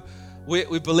sow.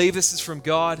 We believe this is from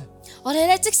God. 我哋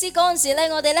咧即使嗰陣時咧，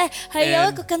我哋咧係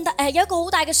有一個有一個好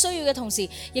大嘅需要嘅同時，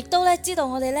亦都咧知道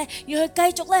我哋咧要去繼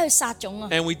續咧去撒種啊。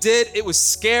 And we did. It was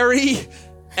scary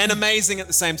and amazing at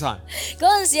the same time. 嗰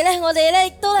陣時咧，我哋咧亦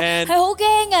都咧係好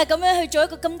驚嘅，咁樣去做一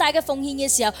個咁大嘅奉獻嘅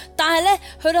時候，但係咧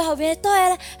去到後邊都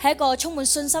係一個充滿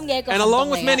信心嘅一個 And 行動 along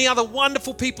嚟 with 嘅。 many other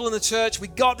wonderful people in the church, we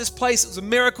got this place. It was a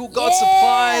miracle. God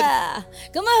supplied.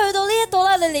 咁啊，去到呢一度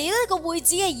啦，你嚟呢個會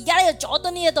址嘅而家呢個佐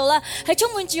敦呢一度啦，係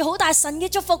充滿住好大神嘅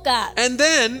祝福㗎。 And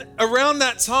then around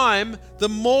that time, the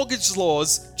mortgage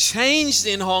laws changed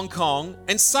in Hong Kong,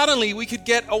 and suddenly we could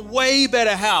get a way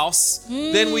better house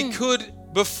than we could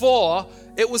before.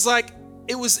 It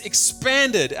it was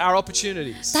expanded our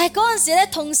opportunities. 但係嗰陣時咧，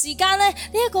同時間咧，呢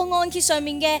一個按揭上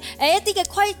面嘅一啲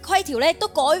嘅規條咧都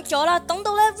改咗啦，等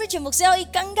到咧 Richard 牧師可以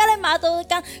更加咧買到一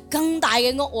間更大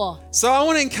嘅屋喎。So I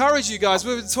want to encourage you guys.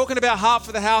 We've been talking about Heart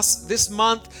for the House this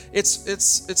month.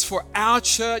 It's for our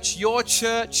church, your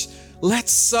church.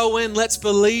 Let's sow in. Let's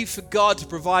believe for God to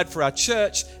provide for our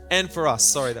church and for us.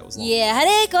 Sorry, that was long. 喺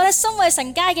呢一個咧，心為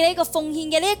神家嘅呢一個奉獻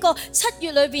嘅呢一個7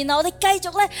月裏邊啊，我哋繼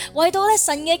續咧為到咧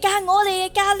神嘅家，我哋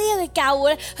嘅家呢一個教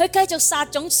會咧，去繼續撒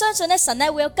種，相信咧神咧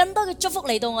會有更多嘅祝福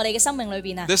嚟到我哋嘅生命裏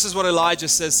邊啊。This is what Elijah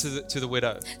says to the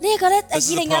widow. 呢一個咧，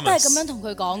以利亞都係咁樣同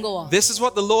佢講嘅喎。This is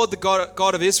what the Lord, the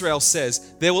God of Israel says.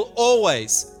 There will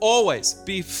always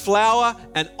be flour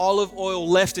and olive oil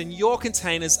left in your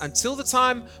containers until the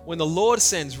time when the Lord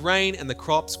sends rain and the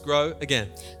crops grow again.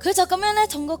 佢就咁樣咧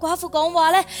同個寡婦講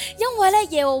話咧，因為咧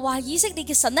耶和華以色列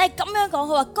嘅神咧咁樣講，佢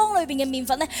話缸裏邊嘅麵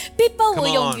粉咧必不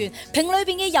會用完，瓶裏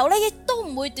邊嘅油咧亦都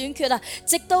唔會短缺啊，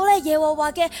直到咧耶和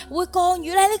華嘅會降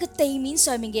雨咧呢個地面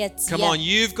上面嘅日子啊。Come on,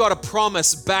 you've got a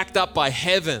promise backed up by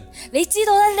heaven. 你知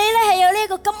道咧，你咧係有呢一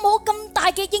個咁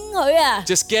大嘅應許啊。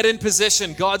Just get in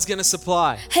position. God's going to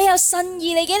supply. 係由神而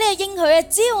嚟嘅呢個應許啊，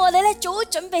只要我哋咧做好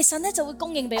準備，神咧就會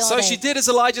供應俾我哋。So she did as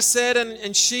Elijah said,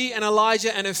 and she and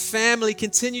Elijah and her family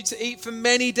continued to eat for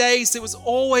many days. There was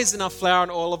always enough flour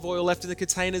and olive oil left in the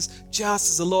containers, just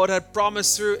as the Lord had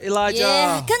promised through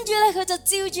Elijah. 跟住咧，佢就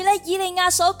照住咧以利亞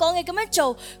所講嘅咁樣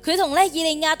做，佢同咧以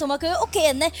利亞同埋佢屋企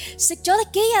人咧食咗呢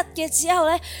幾日嘅之後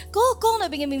咧，嗰個缸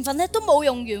裏邊嘅麵粉咧都冇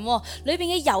用完，裏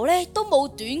邊嘅油咧都冇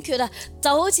短缺啊，就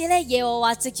好似咧耶和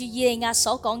華藉住以利亞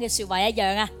所講嘅說話一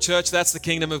樣啊。Church, that's the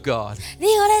kingdom of God. 呢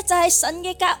個咧就係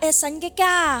神嘅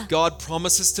家。God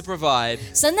promises to provide.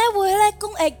 神咧會咧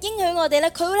應許我哋咧，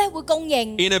佢咧會供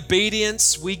應。In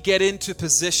obedience, we get into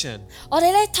position. 我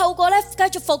哋咧透過咧繼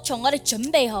續服從，我哋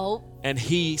準備好。And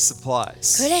He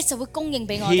supplies. 佢咧就會供應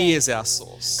俾我哋。He is our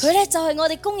source. 佢咧就係我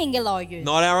哋供應嘅來源。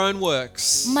Not our own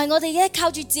works. 唔係我哋咧靠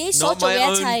住自己所 Not 做 my 嘅一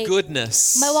own 切，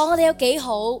 goodness. 唔係話我哋有幾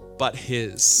好， But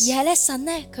His. 而係咧神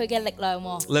咧佢嘅力量。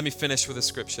Let me finish with a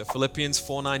scripture. Philippians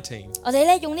 4:19. 我哋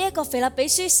咧用呢一個腓立比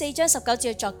書4章19節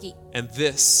去作結。And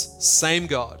this same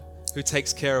God who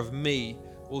takes care of me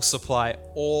will supply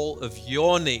all of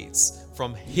your needs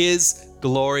from His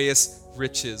glorious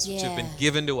riches which have been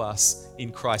given to us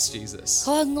in Christ Jesus. 佢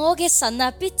話我嘅神啊，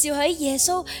必照喺耶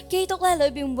穌基督咧裏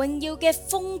邊榮耀嘅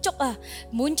豐足啊，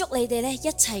滿足你哋咧一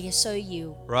切嘅需要。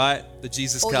Right? The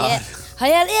Jesus card.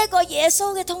 係啊，呢一個耶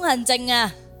穌嘅通行證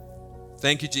啊。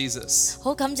Thank you, Jesus.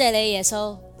 好感謝你耶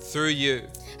穌。Through you,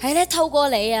 係咧透過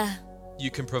你啊， you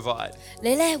can provide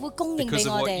你咧會供應俾 because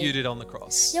of 我 what you 哋， did on the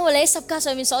cross. 因為你喺十架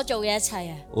上面所做嘅一切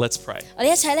啊。Let's pray. 我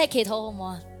哋一齊咧祈禱好唔好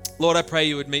啊？ Lord, I pray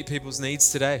you would meet people's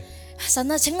needs today.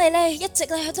 神啊，請你咧一直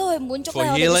咧都去滿足咧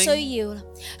我哋嘅需要啦。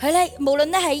係咧，無論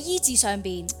咧喺醫治上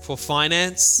邊， For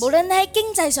finance, 無論喺經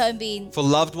濟上邊， for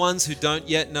loved ones who don't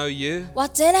yet know you. 或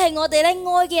者咧係我哋咧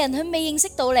愛嘅人佢未認識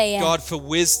到你啊。 God, for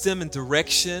wisdom and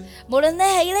direction. 無論咧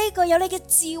喺呢個有你嘅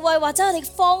智慧或者我哋嘅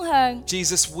方向，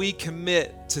 Jesus, we commit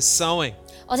to sowing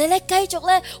我哋咧繼續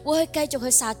咧會去繼續去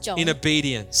撒種， in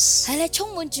obedience. 係咧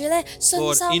充滿住咧信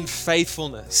Lord, 心， in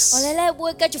faithfulness, 我哋咧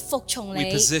會繼續服從 we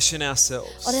你， position 我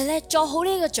ourselves 哋咧做好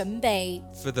呢個準備，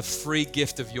 for the free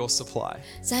gift of your supply.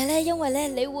 就係咧因為咧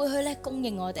你會去咧供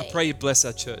應我哋。 Pray you bless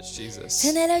our church, Jesus.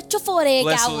 請你咧祝福我哋嘅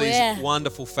Bless 教 all 會 these 啊，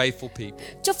 wonderful, faithful people.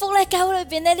 祝福咧教會裏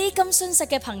邊呢啲咁信實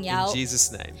嘅朋友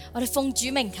In，Jesus' name, 我哋奉主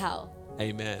名求，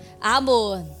 amen. 阿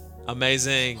門，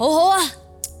 Amazing. 好好啊！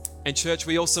 And church,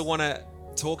 we also want to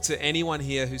talk to anyone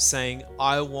here who's saying,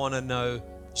 I want to know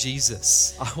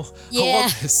Jesus. I Yeah.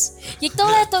 want this. 亦都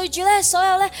咧對住咧所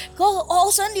有咧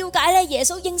我想了解咧耶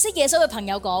穌認識耶穌嘅朋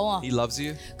友講喎， He loves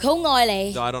you, 佢好愛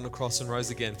你， died on a cross and rose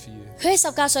again for you. 佢喺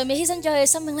十架上面犧牲咗佢嘅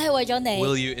生命咧為咗你，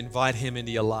 Will you invite him into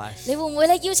your life 你會唔會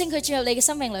咧邀請佢進入你嘅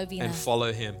生命裏邊 and 啊？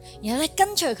 follow him? 然後咧跟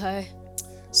隨佢。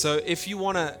 So if you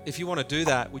want to do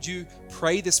that, would you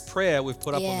pray this prayer we've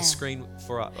put up on Yeah. the screen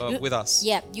for with us?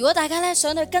 Yeah. 如果大家咧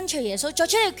想去跟隨耶穌作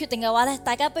出呢個決定嘅話咧，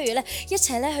大家不如咧一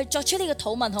齊咧去作出呢個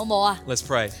禱文好唔好啊？ Let's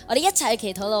pray. 我哋一齊去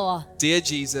祈禱咯。 Dear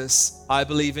Jesus, I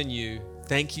believe in you.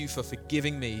 Thank you for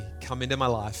forgiving me. Come into my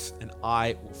life and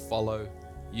I will follow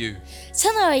you. 親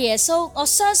愛嘅耶穌，我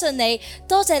相信你，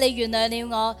多謝你原諒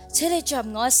了我，請你進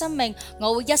入我嘅生命，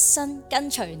我會一生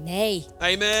跟隨你。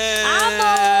 Amen. 阿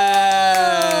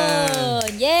門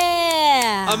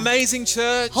，yeah， Amazing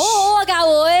church. 好好啊，教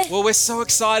會。 Well, we're so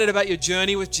excited about your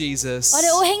journey with Jesus. 我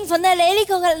哋好興奮咧，你喺呢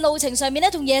個嘅路程上面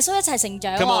咧，同耶穌一齊成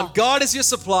長。 Come on, God is your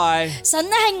supply. 神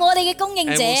咧係我哋嘅供應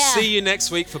And 者 we'll 啊。 see you next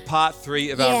week for part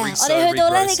 3 of our Yeah， Resow 我哋去到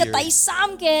咧呢 Regrow 個 series.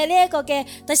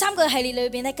 第三個系列裏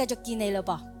邊咧，繼續見你咯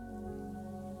噃。